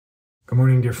Good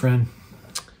morning, dear friend.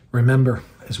 Remember,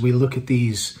 as we look at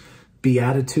these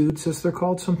Beatitudes, as they're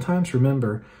called sometimes,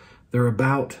 remember, they're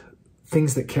about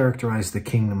things that characterize the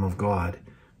kingdom of God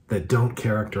that don't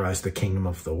characterize the kingdom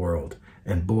of the world.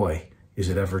 And boy, is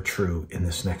it ever true in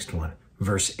this next one.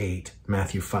 Verse 8,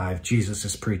 Matthew 5, Jesus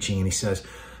is preaching and he says,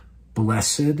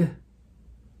 "Blessed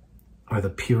are the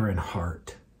pure in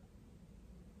heart,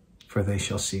 for they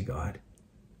shall see God."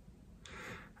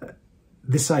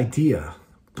 This idea,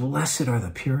 blessed are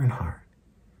the pure in heart,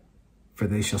 for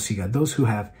they shall see God. Those who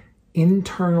have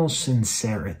internal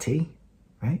sincerity,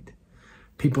 right?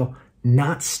 People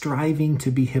not striving to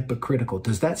be hypocritical.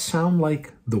 Does that sound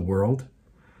like the world?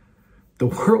 The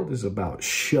world is about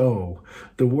show.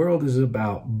 The world is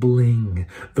about bling.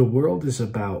 The world is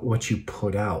about what you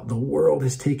put out. The world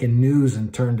has taken news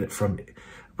and turned it from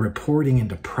reporting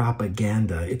into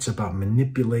propaganda. It's about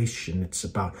manipulation. It's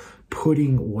about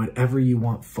putting whatever you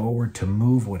want forward to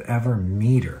move whatever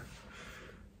meter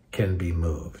can be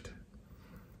moved.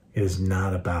 It is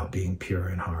not about being pure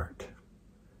in heart.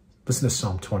 Listen to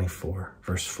Psalm 24,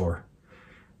 verse 4.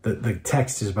 The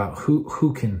text is about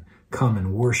who can come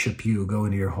and worship you, go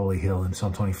into your holy hill. And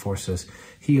Psalm 24 says,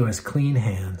 "He who has clean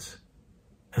hands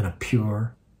and a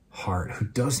pure heart, who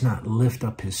does not lift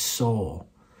up his soul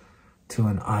to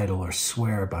an idol or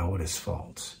swear by what is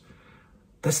false."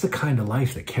 That's the kind of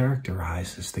life that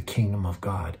characterizes the kingdom of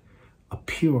God, a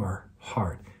pure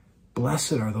heart.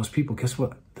 Blessed are those people. Guess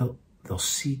what? They'll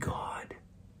see God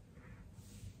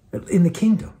in the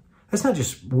kingdom. That's not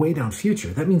just way down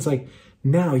future. That means like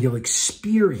now you'll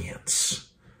experience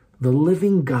the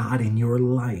living God in your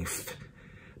life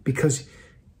because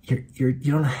you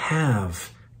don't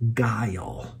have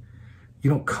guile.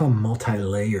 You don't come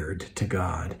multi-layered to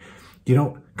God. You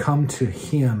don't come to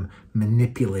him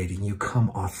manipulating. You come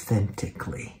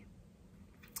authentically.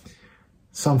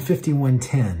 Psalm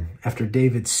 51:10, after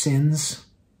David sins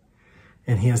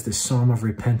and he has this psalm of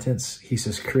repentance, he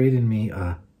says, "Create in me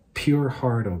a pure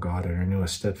heart, O God, and renew a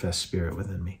steadfast spirit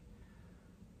within me."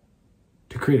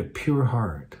 To create a pure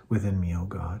heart within me, O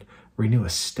God, renew a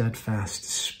steadfast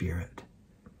spirit.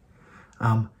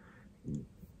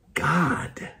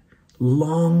 God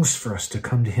longs for us to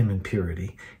come to him in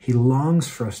purity. He longs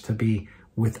for us to be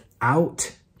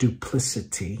without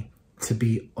duplicity, to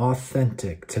be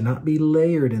authentic, to not be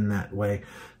layered in that way,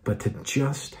 but to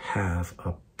just have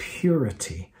a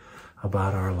purity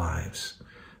about our lives.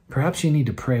 Perhaps you need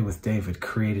to pray with David,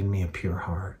 "Create in me a pure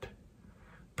heart."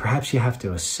 Perhaps you have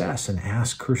to assess and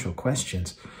ask crucial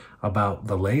questions about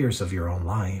the layers of your own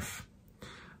life.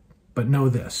 But know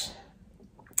this,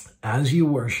 as you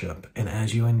worship and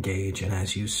as you engage and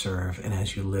as you serve and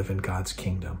as you live in God's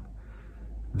kingdom,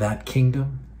 that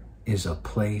kingdom is a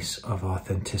place of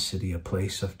authenticity, a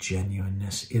place of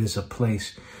genuineness. It is a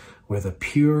place where the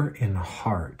pure in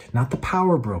heart, not the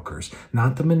power brokers,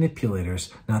 not the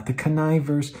manipulators, not the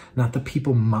connivers, not the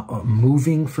people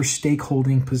moving for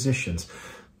stakeholding positions,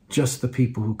 just the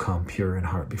people who come pure in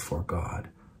heart before God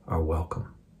are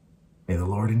welcome. May the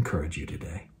Lord encourage you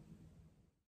today.